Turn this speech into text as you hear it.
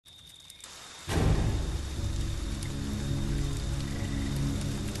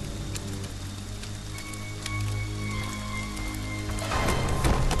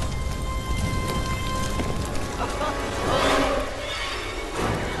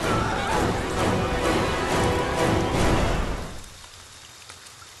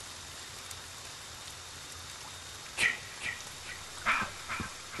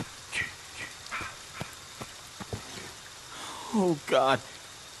Oh God,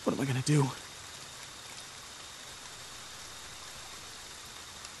 what am I gonna do?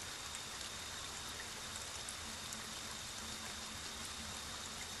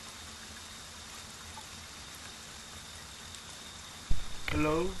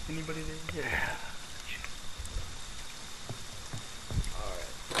 Hello? Anybody there? Yeah.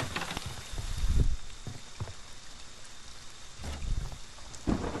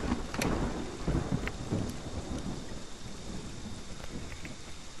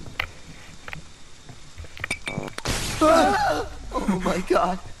 Oh my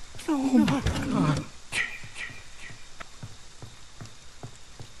God. Oh my God.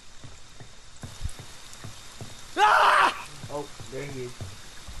 Ah! Oh, there he is.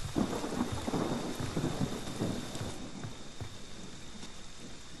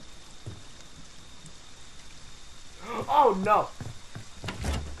 Oh no!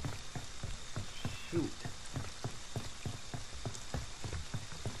 Shoot.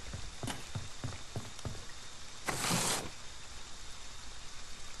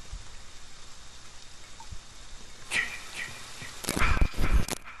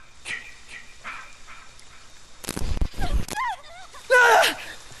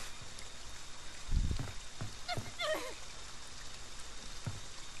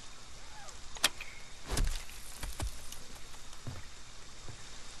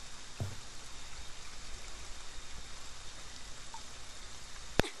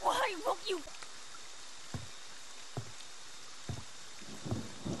 Why won't you?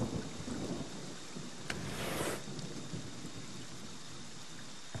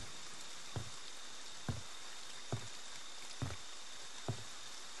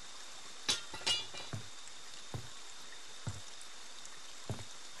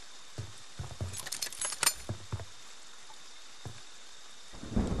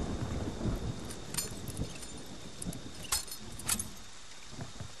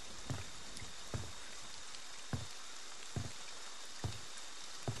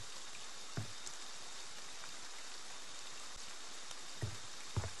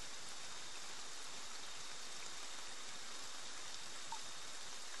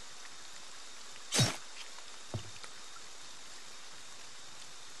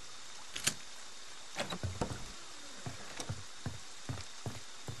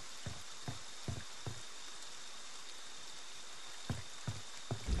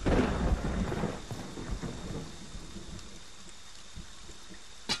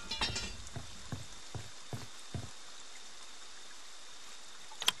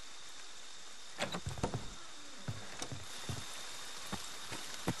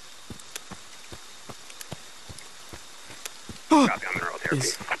 Copy on mineral therapy.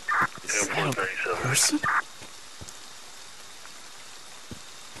 Is that a person?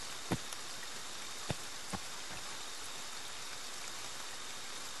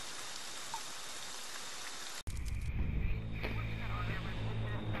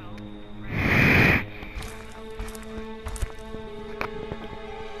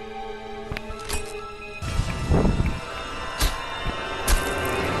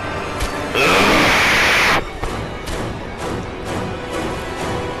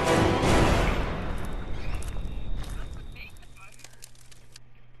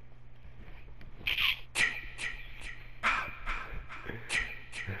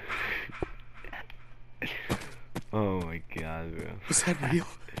 Oh my god, bro. Is that real?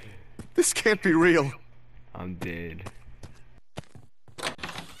 This can't be real. I'm dead.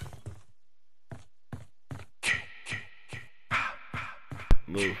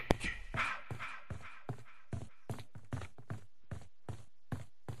 Move.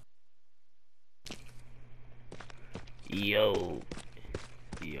 Yo.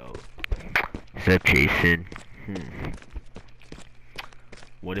 Yo. Is that Jason?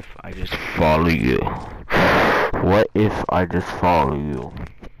 What if I just follow you? What if I just follow you?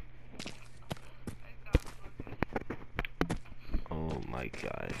 Oh my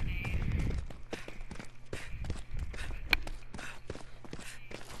god.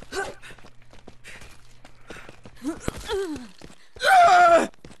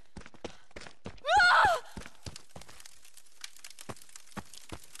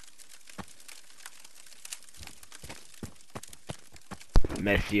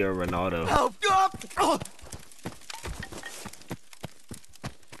 Messi or Ronaldo? Oh, oh.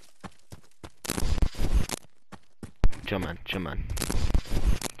 Chill man. Chill.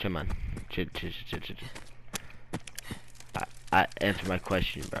 I answer my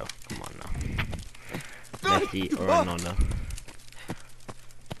question, bro. Come on now. Messi or Ronaldo?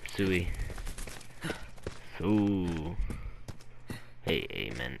 Sui. Ooh.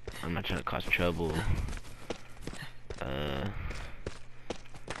 Hey man, I'm not trying to cause trouble.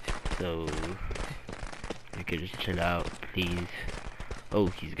 So you could just chill out, please. Oh,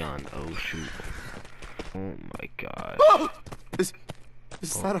 he's gone. Oh shoot. Oh my god. Oh! Is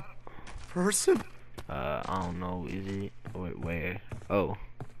that a person? I don't know. Is it? Wait, where? Oh,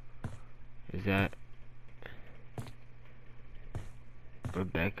 is that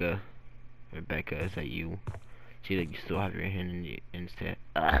Rebecca? Rebecca, is that you? See, like you still have your hand in the instead.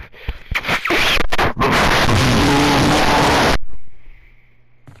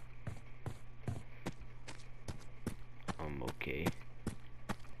 I'm okay.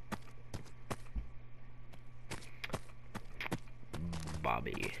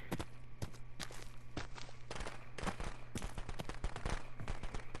 Bobby.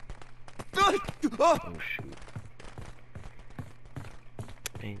 Oh! Oh shoot.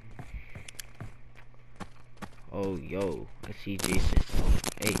 Dang. Oh yo, I see Jason. Oh,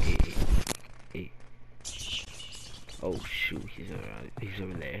 hey. Oh shoot, he's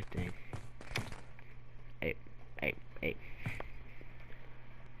over there. Dang. Hey.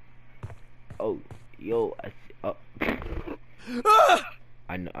 Oh, yo, I see. Oh.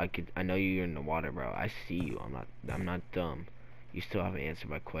 I know you're in the water, bro. I see you. I'm not dumb. You still haven't answered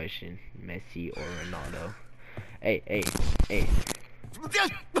my question. Messi or Ronaldo? Hey.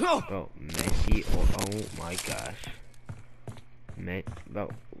 Bro, Messi or, oh my gosh.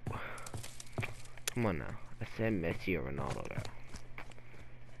 Bro. Come on now. I said Messi or Ronaldo, bro.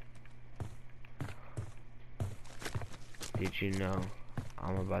 Did you know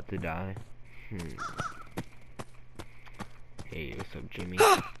I'm about to die? Hey, what's up, Jimmy?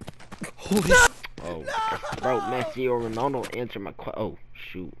 Holy Oh, bro, Messi or Ronaldo, answer my question. Oh,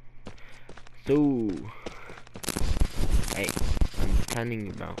 shoot. So, hey, I'm telling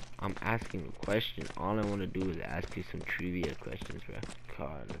you, bro. I'm asking a question. All I want to do is ask you some trivia questions, bro.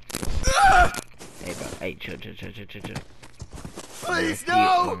 God, let's go. Hey, bro. Hey, chill. Please, Messi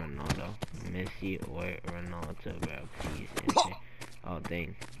no! or Ronaldo? Messi or Ronaldo, bro? Please answer. Oh,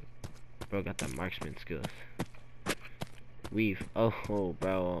 dang. Bro got the marksman skills. Weave. Oh,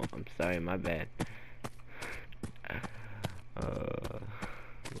 bro. I'm sorry, my bad.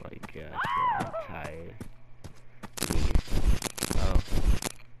 My gosh, I'm tired. Please. Oh.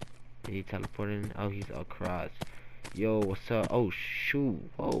 Did he teleport in? Oh, he's across. Yo, what's up? Oh, shoot.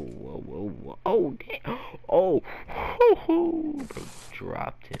 Whoa. Oh, damn. Oh, bro,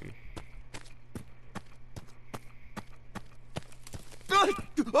 dropped him.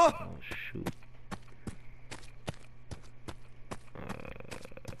 Oh, shoot.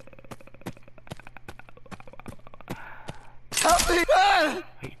 Help me! Are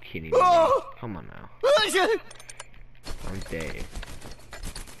you kidding me? Come on now. I'm dead.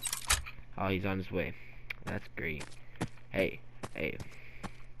 Oh, he's on his way. That's great. Hey.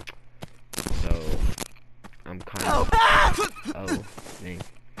 So, I'm kind of... Oh, man.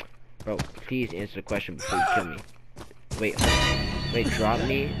 Bro, please answer the question before you kill me. Wait, drop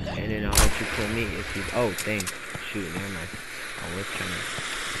me, and then I'll let you kill me if you... Oh, dang. Shoot, never mind. I was trying to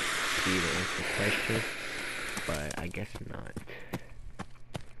see the answer the question, but I guess not.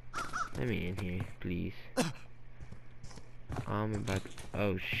 Let me in here, please. I'm about to...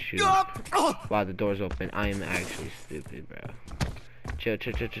 Oh, shoot. Wow, the door's open. I am actually stupid, bro. Chill. I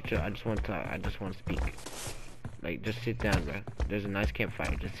just want to speak. Like, just sit down, bro. There's a nice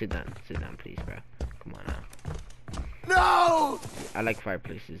campfire. Just sit down, please, bro. Come on now. No! I like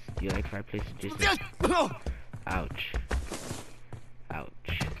fireplaces. Do you like fireplaces, Jason? Ouch.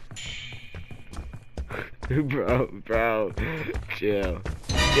 bro. Chill.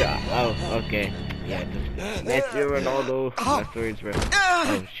 Yeah. Oh, okay. Yeah, just Messi or Ronaldo. Last words, bro.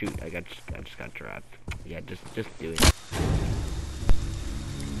 Oh shoot, I just got dropped. Yeah, just do it.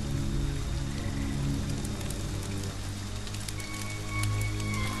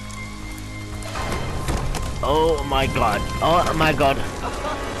 Oh my god. Oh,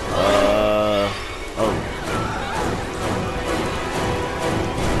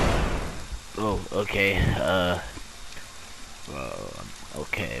 okay.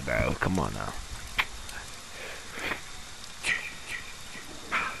 Okay, bro. Come on now.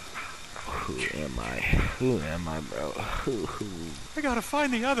 Who am I, bro? I gotta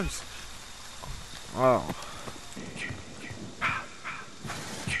find the others. Oh.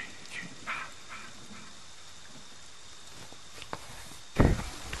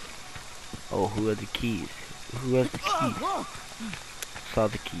 Oh, who has the keys? Saw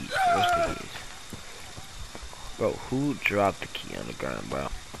the keys. Where's the keys? Bro, who dropped the key on the ground, bro?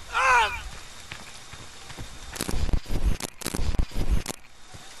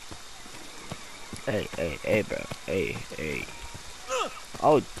 Hey, bro. Hey.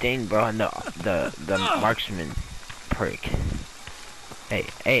 Oh, dang, bro. No, the marksman prick.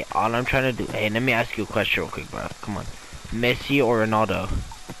 Hey, all I'm trying to do. Hey, let me ask you a question real quick, bro. Come on, Messi or Ronaldo?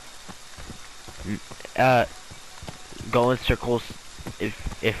 Uh, go in circles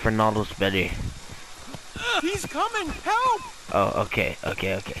if Ronaldo's better. He's coming! Help! Oh, okay.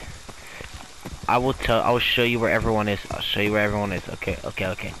 I will show you where everyone is. I'll show you where everyone is. Okay.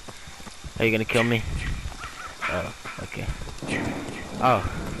 Are you gonna kill me? Oh, okay. Oh,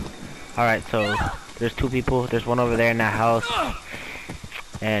 all right. So there's 2 people. There's one over there in that house.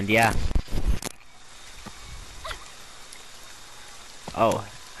 And yeah. Oh,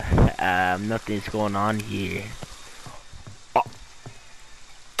 nothing's going on here. Oh.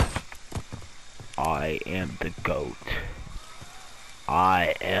 I am the goat.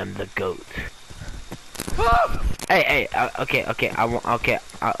 I am the goat. Hey, okay. Okay.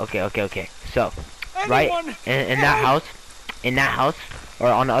 So, right in that house, or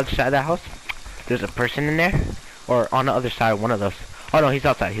on the other side of that house, there's a person in there, or on the other side, one of those. Oh no, he's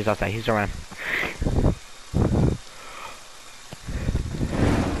outside. He's around.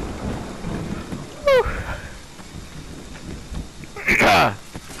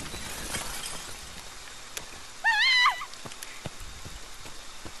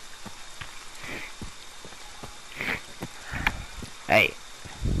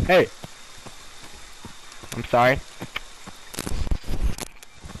 Hey. I'm sorry.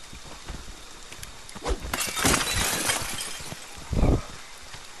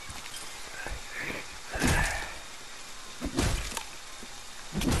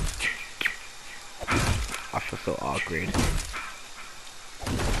 I feel so awkward.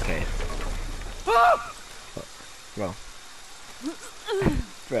 Okay.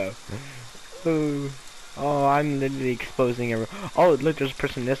 Bro. Ooh. Oh, I'm literally exposing everyone. Oh, look, there's a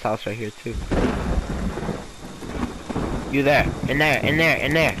person in this house right here, too. You there. In there.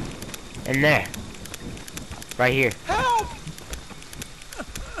 Right here. Help!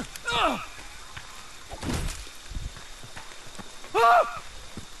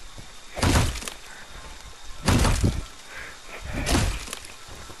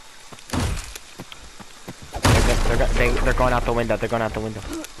 They're going out the window. Is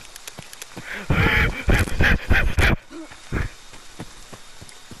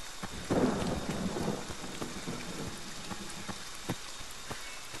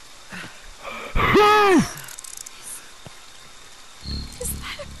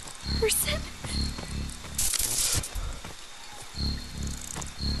that a person?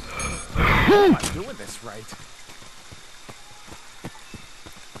 I'm not doing this right.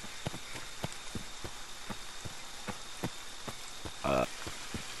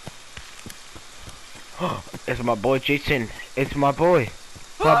 It's my boy Jason. It's my boy.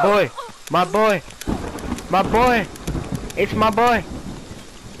 It's my boy.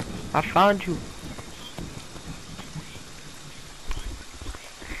 I found you.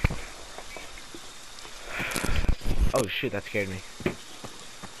 Oh shoot, that scared me.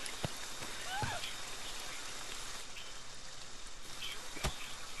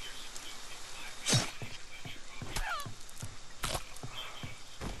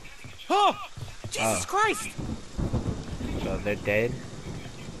 Oh! Jesus Christ! So they're dead?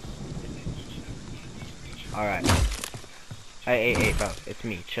 Alright. Hey, bro. It's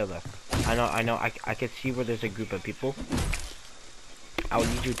me. Chill though. I know. I can see where there's a group of people. I will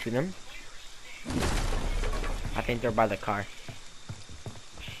lead you to them. I think they're by the car.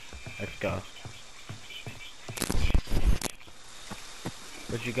 Let's go.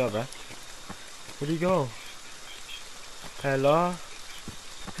 Where'd you go, bro? Where'd you go? Hello?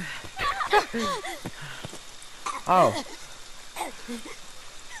 Oh.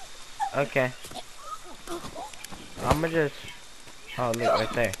 Okay. I'ma just... Oh, look,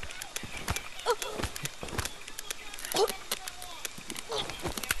 right there.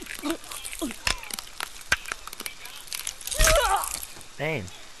 Dang.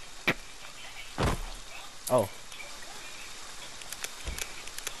 Oh.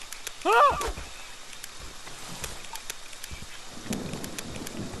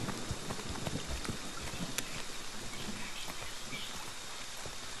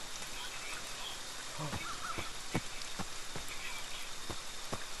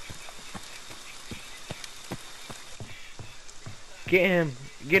 Get him!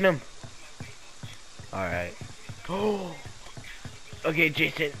 Get him! Alright. Oh! Okay,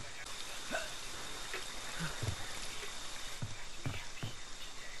 Jason.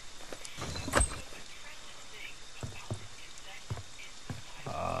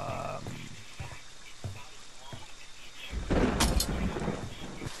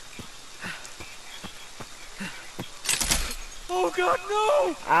 Oh God,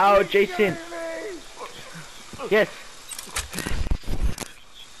 no! Ow, Jason! Yes!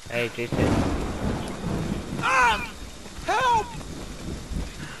 Hey, Jason. Help!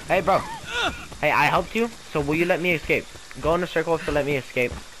 Hey, bro. Hey, I helped you, so will you let me escape? Go in a circle to let me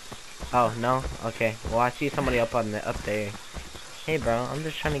escape. Oh, no? Okay. Well, I see somebody up there. Hey, bro, I'm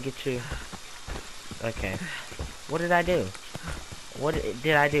just trying to get you. Okay. What did I do? What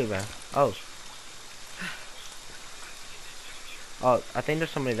did I do, bro? Oh. Oh, I think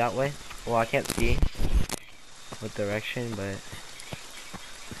there's somebody that way. Well, I can't see what direction, but...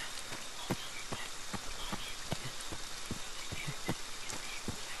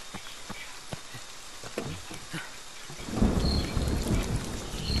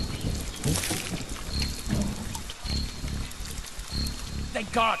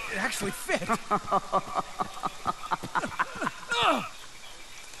 Thank God, it actually fit.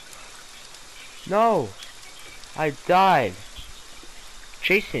 No! I died.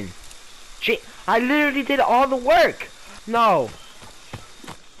 Jason. I literally did all the work! No!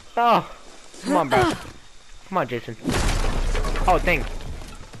 Oh! Come on, bro. Come on, Jason. Oh, thanks.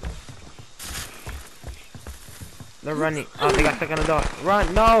 They're running. Oh, they got stuck on the door.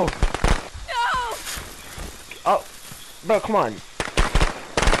 Run! No! No! Oh! Bro, come on.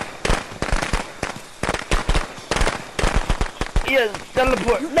 Yes!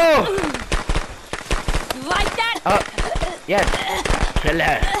 Teleport! No! You like that? Yes! Kill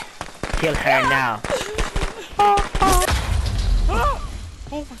her! Kill her now!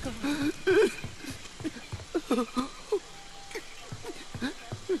 Oh my God.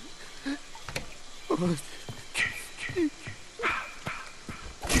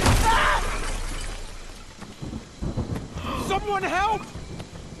 Someone help!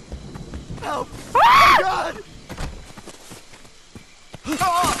 Help! Oh God!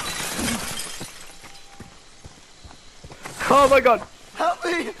 Oh my God! Help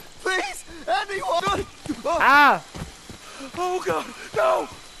me! Please! Anyone! Ah! Oh God! No!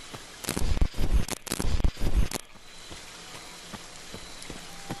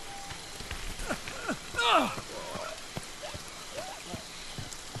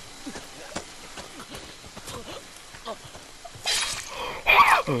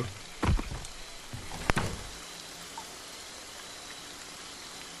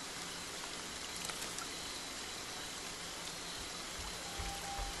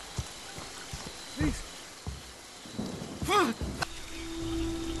 Please.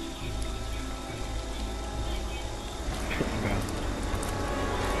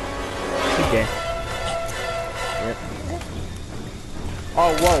 He dead. Yep.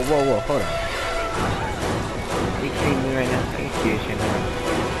 Oh, whoa, hold on. Are you kidding me right now? Are you serious right now?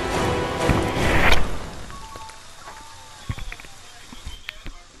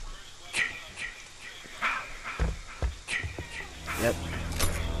 Yep.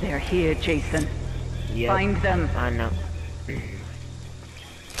 They're here, Jason. Yep. Find them. I know.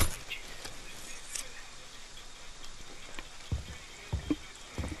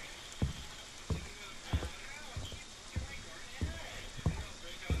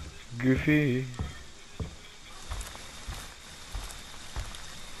 Goofy.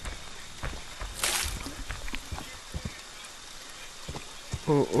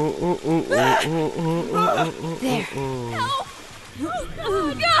 There. Help!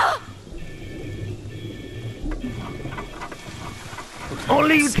 No!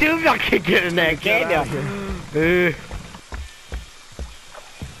 Only you two got kicked in there, can't you?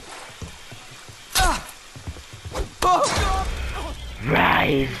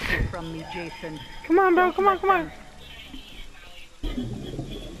 Rise! From me, Jason. Come on, bro, come on.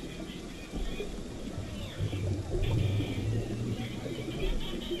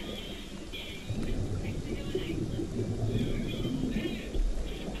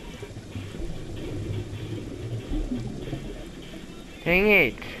 Dang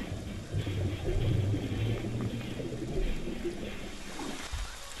it.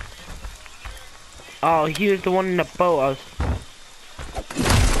 Oh, he was the one in the boat. I was...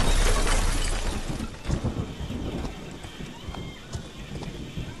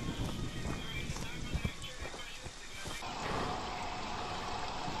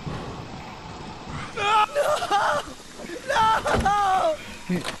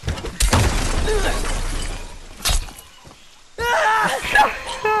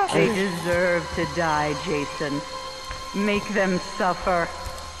 They deserve to die, Jason. Make them suffer.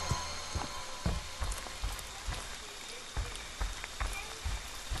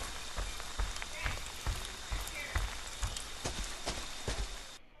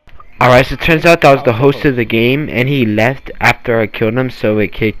 Alright, so it turns out that was the host of the game, and he left after I killed him, so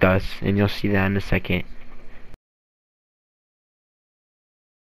it kicked us, and you'll see that in a second.